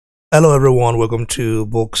Hello everyone, welcome to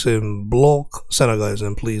Boxing Blog Center, guys,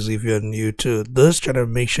 and please, if you're new to this channel,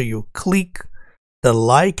 make sure you click the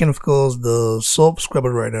like and of course the subscribe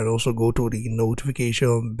button right now, and also go to the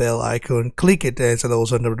notification bell icon, click it, and so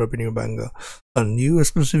also never drop a new banger, a new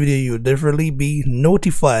exclusive video, you'll definitely be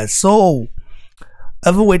notified. So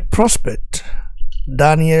heavyweight prospect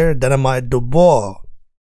Daniel Dynamite Dubois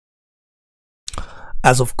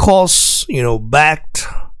has of course backed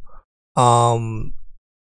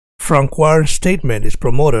Frank Warren's statement, his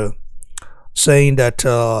promoter, saying that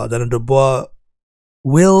Daniel Dubois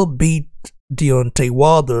will beat Deontay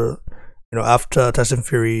Wilder, after Tyson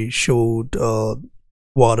Fury showed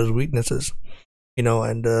Wilder's weaknesses,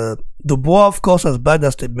 and Dubois, of course, has backed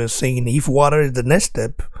that statement, saying if Wilder is the next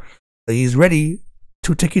step, he's ready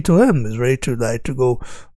to take it to him. He's ready to go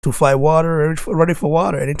to fight Wilder, ready for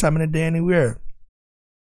Wilder anytime, any day, anywhere.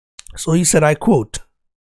 So he said, I quote,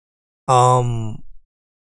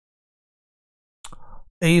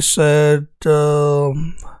 he said, the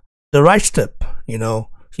right step,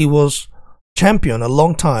 he was champion a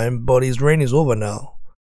long time, but his reign is over now.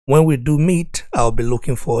 When we do meet, I'll be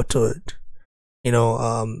looking forward to it.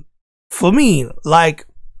 For me, like,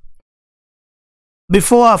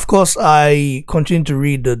 before, of course, I continue to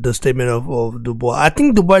read the statement of Dubois. I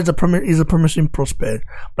think Dubois is a promising prospect,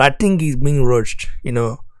 but I think he's being rushed,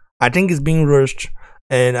 I think he's being rushed.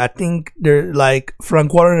 And I think they're like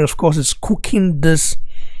Frank Warren, of course, is cooking this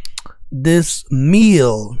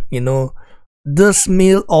meal, this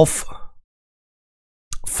meal of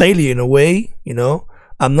failure in a way.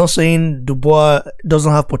 I'm not saying Dubois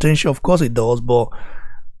doesn't have potential, of course he does, but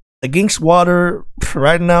against Wilder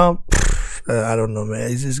right now, I don't know, man.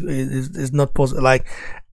 It's not possible. Like,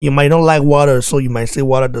 you might not like Wilder, so you might say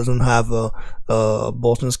Wilder doesn't have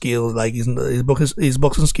boxing skills. Like his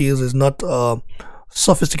boxing skills is not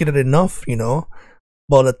sophisticated enough,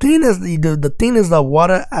 but the thing is, the thing is that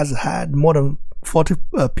Wilder has had more than 40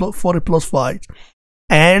 plus fights,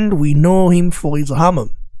 and we know him for his hammer.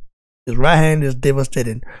 His right hand is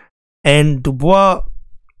devastating, and Dubois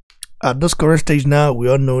at this current stage now, we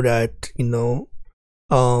all know that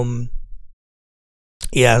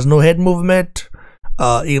he has no head movement.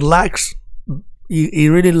 He lacks. He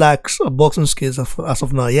really lacks boxing skills as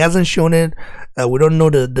of now. He hasn't shown it. We don't know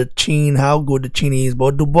the chin, how good the chin is,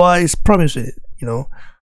 but Dubois is promising it,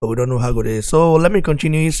 but we don't know how good it is. So let me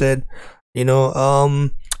continue. He said,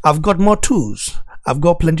 I've got more tools. I've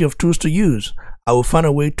got plenty of tools to use. I will find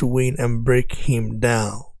a way to win and break him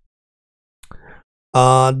down.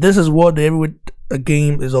 This is what the heavyweight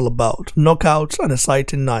game is all about. Knockouts and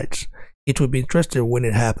exciting nights. It will be interesting when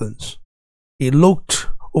it happens. He looked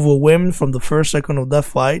overwhelmed from the first second of that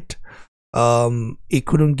fight. He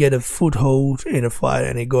couldn't get a foothold in the fight,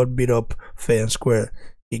 and he got beat up fair and square.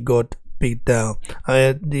 He got beat down.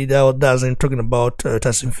 That's him talking about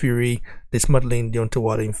Tyson Fury dismantling Deontay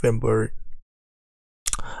Wilder in February,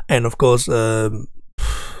 and of course, saying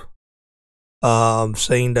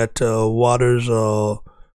that Wilder's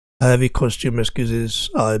heavy costume excuses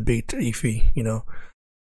are a bit iffy.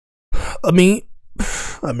 I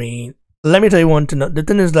mean. Let me tell you one thing. The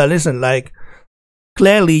thing is that, listen, like,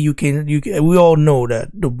 clearly we all know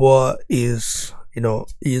that Dubois is,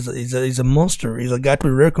 he's a monster. He's a guy to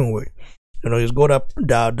be reckoned with. He's got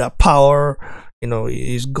that power.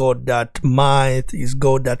 He's got that might. He's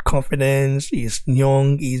got that confidence. He's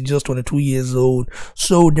young. He's just 22 years old.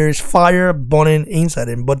 So there's fire burning inside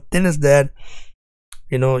him. But the thing is that,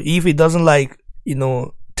 if he doesn't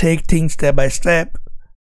take things step by step,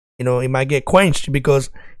 he might get quenched,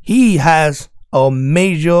 because he has a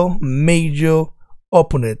major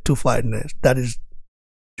opponent to fight next. That is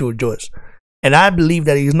Joe Joyce, and I believe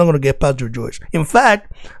that he's not going to get past Joe Joyce. In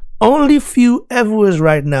fact, only few heavyweights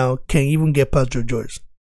right now can even get past Joe Joyce,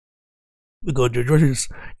 because Joe Joyce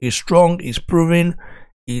is strong, he's proven,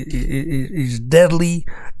 he's deadly.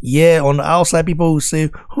 Yeah, on the outside, people will say,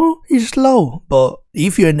 "Oh, he's slow," but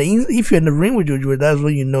if you're in the ring with Joe Joyce, that's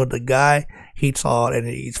when you know the guy hits hard and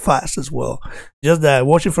he's fast as well. Just that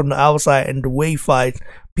watching from the outside and the way he fights,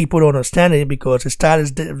 people don't understand it, because his style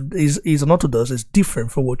is unorthodox. It's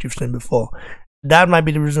different from what you've seen before. That might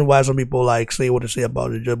be the reason why some people say what they say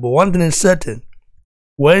about it. But one thing is certain: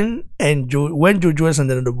 when Joe Joyce and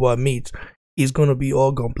then Dubois meet, he's gonna be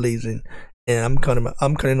all gun blazing. And I'm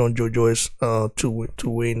counting on Joe Joyce to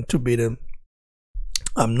win, to beat him.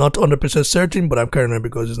 I'm not 100% certain, but I'm counting on him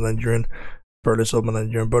because he's Nigerian. Probably so my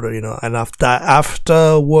Nigerian brother, and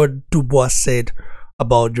after what Dubois said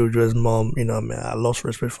about Joe Joyce's mom, I lost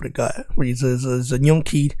respect for the guy. He's a young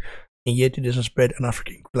kid, and yet to disrespect an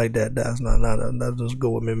African like that, that doesn't go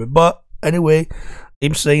with me. But anyway,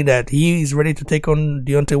 him saying that he is ready to take on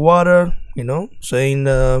Deontay Wilder, saying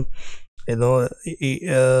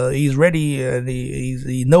he's ready, and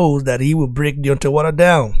he knows that he will break Deontay Wilder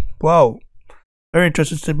down. Wow, very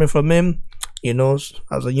interesting statement from him.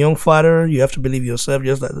 As a young fighter, you have to believe yourself,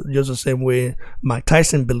 just the same way Mike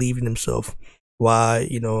Tyson believed in himself. Why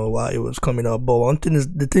it was coming up. But one thing is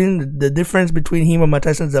the difference between him and Mike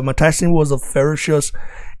Tyson is that Mike Tyson was a ferocious,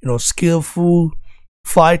 skillful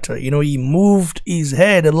fighter. He moved his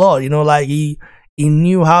head a lot. Like he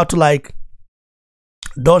knew how to like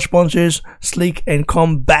dodge punches, slick, and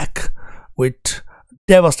come back with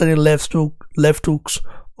devastating left hooks,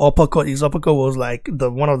 uppercut. His uppercut was like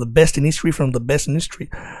one of the best in history, from the best in history.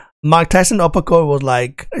 Mike Tyson uppercut was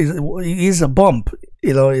like is a bump,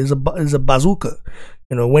 is a bazooka.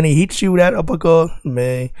 When he hits you with that uppercut,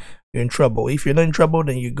 man, you're in trouble. If you're not in trouble,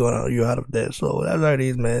 then you're out of there. So that's how it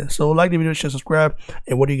is, man. So like the video, share, subscribe,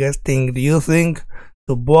 and what do you guys think? Do you think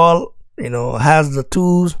the ball, has the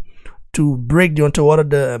tools to break Deontay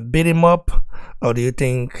Wilder, beat him up, or do you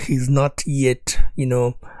think he's not yet,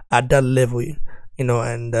 at that level,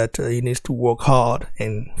 and that he needs to work hard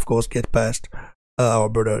and, of course, get past our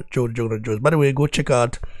brother Joe Joyce? By the way, go check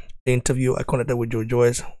out the interview I conducted with Joe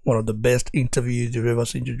Joyce, one of the best interviews you've ever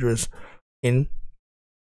seen Joe Joyce in.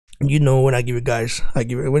 When I give you guys,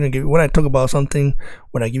 when I talk about something,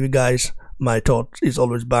 when I give you guys my thoughts, it's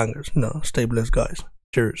always bangers. Stay blessed, guys.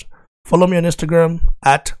 Cheers. Follow me on Instagram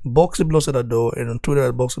at BoxingBlogSetter, and on Twitter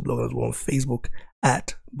at BoxingBlogger, as well on Facebook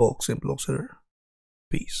at BoxingBlogSetter.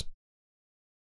 Peace.